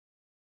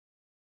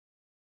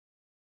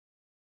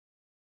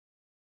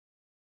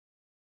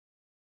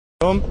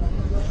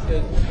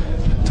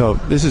So,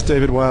 this is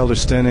David Wilder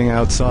standing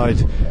outside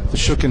the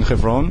Shuk in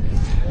Hebron.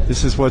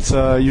 This is what's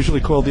usually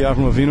called the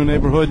Avraham Avinu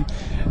neighborhood,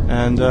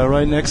 and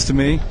right next to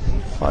me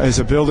is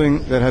a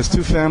building that has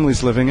two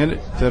families living in it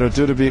that are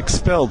due to be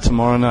expelled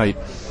tomorrow night.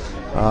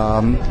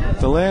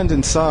 The land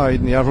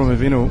inside in the Avraham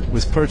Avinu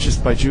was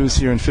purchased by Jews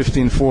here in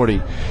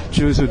 1540.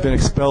 Jews who had been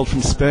expelled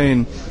from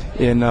Spain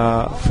in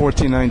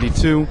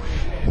 1492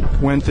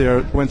 went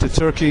to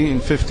Turkey in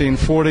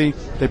 1540.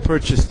 They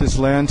purchased this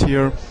land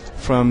here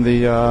from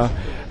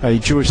a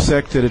Jewish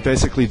sect that had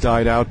basically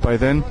died out by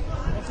then,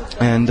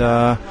 and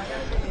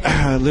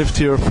lived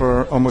here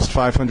for almost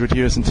 500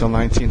 years until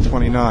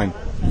 1929.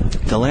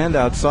 The land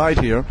outside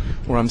here,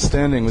 where I'm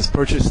standing, was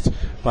purchased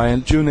by a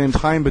Jew named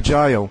Chaim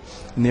Bajayo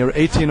near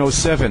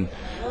 1807.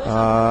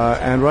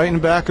 And right in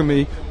back of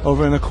me,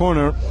 over in the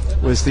corner,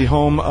 was the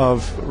home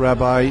of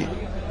Rabbi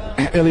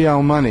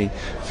Eliyahu Mani,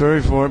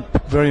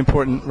 very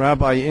important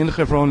rabbi in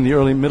Hebron in the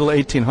early middle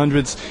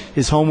 1800s.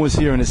 His home was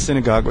here and his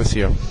synagogue was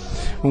here.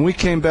 When we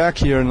came back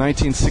here in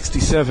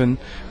 1967,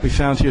 we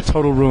found here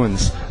total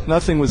ruins.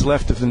 Nothing was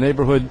left of the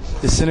neighborhood.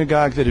 The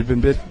synagogue that had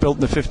been built in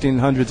the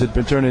 1500s had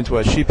been turned into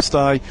a sheep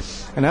sty.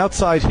 And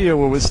outside here,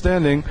 where we're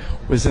standing,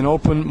 was an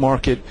open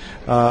market,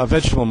 a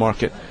vegetable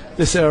market.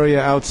 This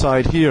area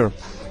outside here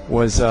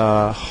was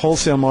a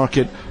wholesale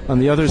market. On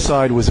the other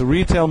side was a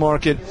retail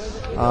market.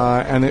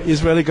 And the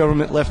Israeli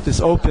government left this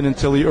open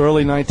until the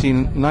early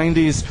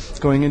 1990s,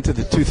 going into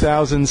the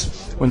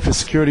 2000s, when for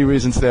security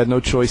reasons they had no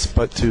choice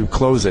but to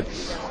close it.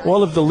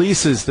 All of the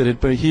leases that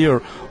had been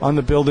here on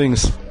the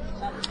buildings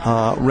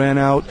ran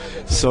out,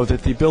 so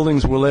that the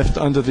buildings were left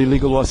under the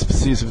legal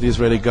auspices of the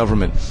Israeli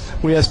government.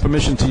 We asked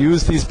permission to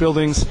use these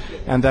buildings,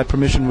 and that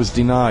permission was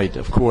denied,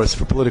 of course,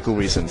 for political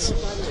reasons.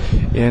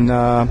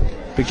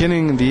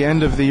 Beginning the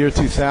end of the year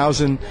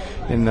 2000,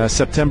 in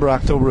September,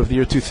 October of the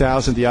year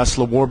 2000, the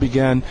Oslo War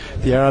began.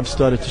 The Arabs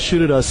started to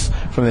shoot at us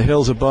from the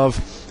hills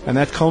above, and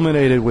that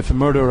culminated with the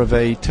murder of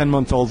a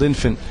 10-month-old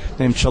infant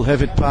named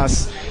Shalhevet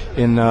Pass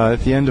in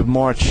the end of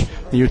March,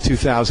 the year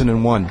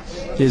 2001.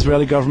 The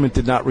Israeli government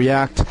did not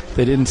react.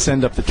 They didn't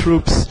send up the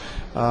troops.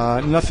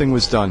 Nothing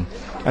was done.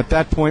 At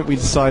that point, we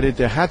decided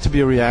there had to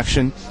be a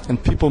reaction,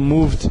 and people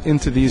moved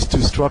into these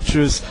two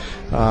structures.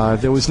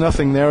 There was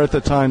nothing there at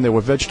the time. There were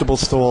vegetable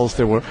stalls,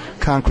 there were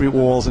concrete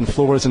walls and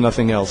floors and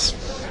nothing else.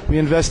 We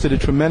invested a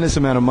tremendous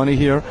amount of money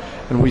here,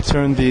 and we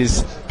turned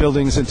these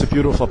buildings into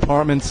beautiful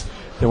apartments.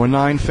 There were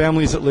 9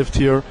 families that lived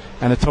here,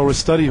 and a Torah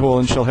study hall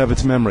in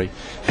Shalhevet's memory.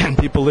 And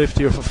people lived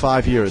here for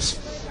 5 years.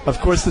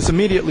 Of course, this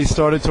immediately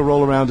started to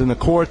roll around in the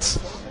courts,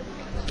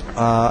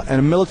 and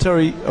a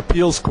military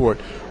appeals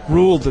court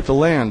ruled that the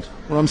land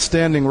where I'm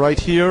standing right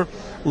here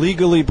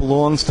legally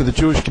belongs to the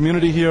Jewish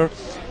community here,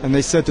 and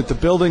they said that the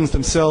buildings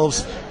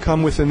themselves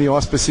come within the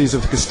auspices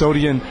of the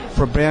custodian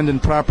for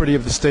abandoned property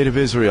of the State of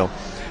Israel.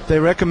 They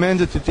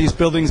recommended that these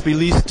buildings be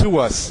leased to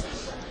us.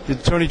 The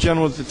Attorney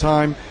General at the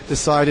time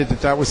decided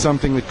that that was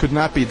something that could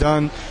not be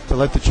done, to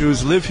let the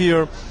Jews live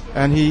here,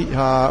 and he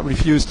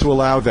refused to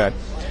allow that.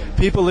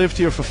 People lived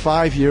here for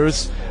 5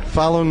 years.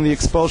 Following the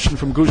expulsion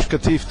from Gush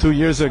Katif 2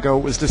 years ago,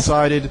 it was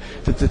decided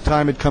that the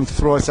time had come to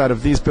throw us out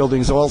of these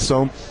buildings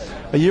also.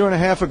 A year and a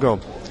half ago,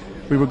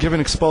 we were given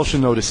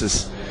expulsion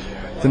notices.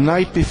 The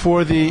night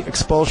before the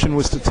expulsion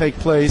was to take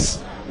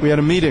place, we had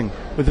a meeting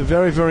with a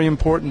very, very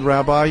important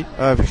rabbi,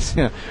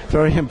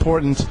 very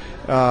important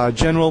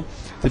general,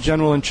 the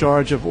general in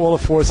charge of all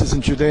the forces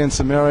in Judea and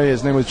Samaria.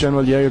 His name was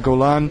General Yair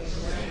Golan,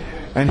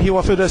 and he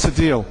offered us a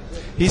deal.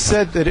 He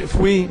said that if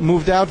we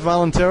moved out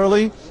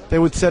voluntarily, they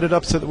would set it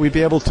up so that we'd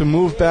be able to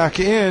move back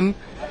in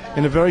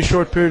a very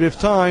short period of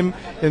time,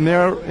 in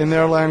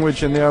their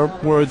language, in their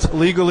words,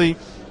 legally.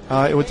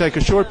 It would take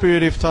a short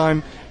period of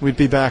time, we'd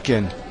be back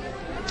in.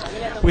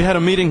 We had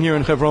a meeting here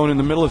in Hebron in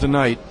the middle of the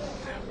night.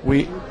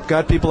 We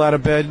got people out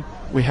of bed,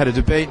 we had a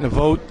debate and a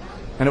vote,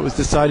 and it was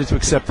decided to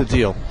accept the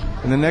deal.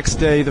 And the next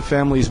day, the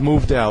families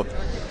moved out.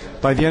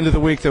 By the end of the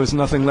week, there was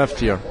nothing left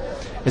here.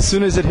 As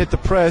soon as it hit the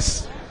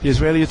press, the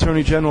Israeli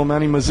Attorney General,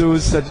 Mani Mazuz,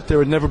 said that there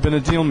had never been a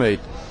deal made.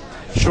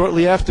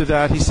 Shortly after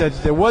that, he said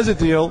there was a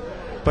deal,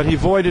 but he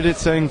voided it,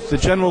 saying the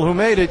general who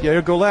made it,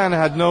 Yair Golan,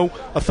 had no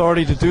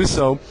authority to do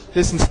so.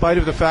 This in spite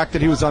of the fact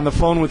that he was on the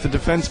phone with the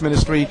Defense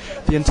Ministry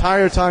the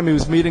entire time he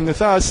was meeting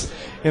with us,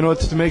 in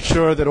order to make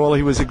sure that all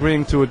he was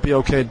agreeing to would be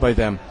okayed by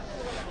them.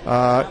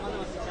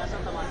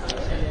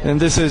 And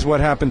this is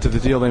what happened to the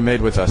deal they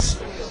made with us.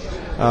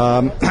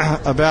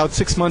 About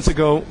 6 months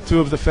ago, 2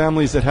 of the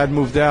families that had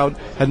moved out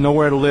had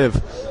nowhere to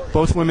live.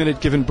 Both women had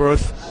given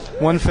birth.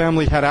 One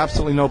family had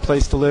absolutely no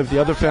place to live.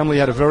 The other family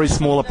had a very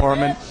small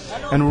apartment.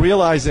 And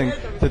realizing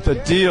that the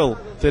deal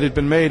that had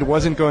been made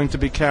wasn't going to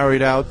be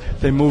carried out,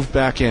 they moved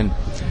back in.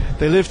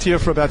 They lived here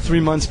for about 3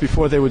 months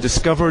before they were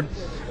discovered.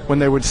 When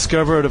they were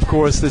discovered, of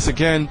course, this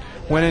again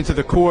went into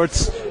the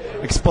courts.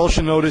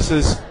 Expulsion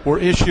notices were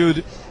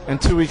issued, and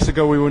 2 weeks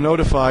ago we were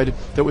notified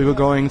that we were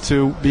going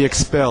to be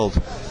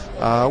expelled.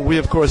 We,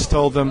 of course,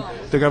 told them,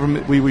 the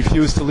government, we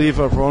refused to leave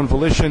of our own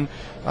volition.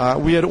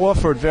 We had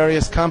offered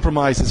various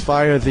compromises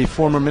via the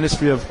former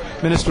Minister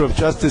of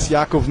Justice,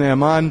 Yaakov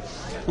Ne'eman,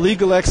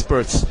 legal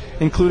experts,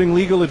 including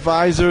legal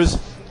advisors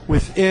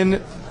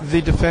within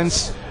the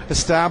defense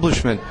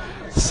establishment,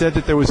 said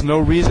that there was no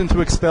reason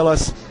to expel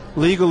us.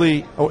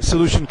 Legally, a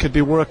solution could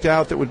be worked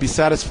out that would be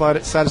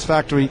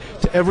satisfactory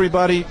to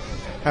everybody.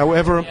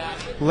 However,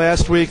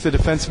 last week the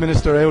Defense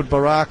Minister, Ehud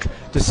Barak,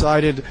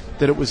 decided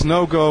that it was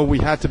no-go. We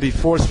had to be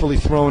forcefully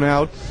thrown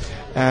out.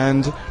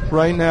 And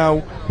right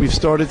now we've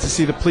started to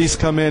see the police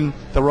come in,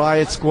 the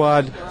riot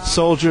squad,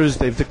 soldiers.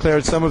 They've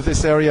declared some of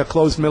this area a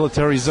closed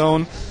military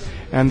zone.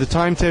 And the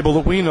timetable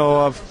that we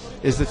know of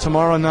is that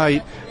tomorrow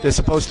night they're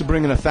supposed to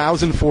bring in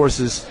 1,000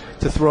 forces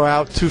to throw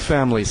out 2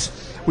 families.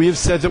 We have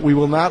said that we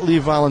will not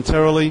leave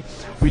voluntarily.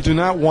 We do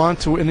not want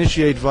to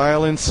initiate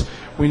violence.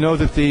 We know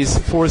that these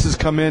forces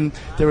come in,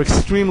 they're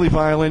extremely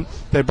violent.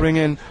 They bring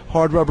in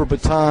hard rubber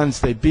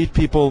batons, they beat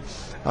people,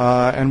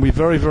 and we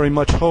very, very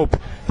much hope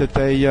that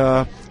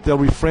they'll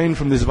refrain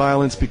from this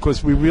violence,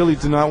 because we really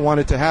do not want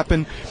it to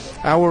happen.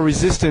 Our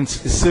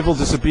resistance is civil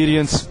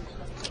disobedience.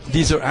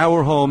 These are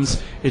our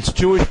homes. It's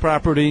Jewish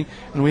property.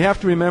 And we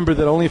have to remember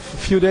that only a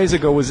few days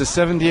ago was the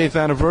 78th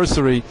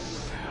anniversary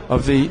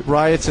of the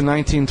riots in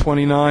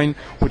 1929,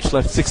 which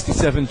left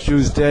 67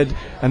 Jews dead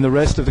and the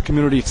rest of the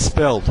community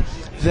expelled.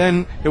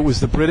 Then it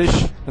was the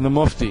British and the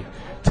Mufti.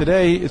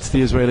 Today it's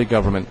the Israeli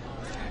government.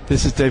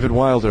 This is David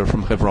Wilder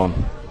from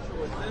Hebron.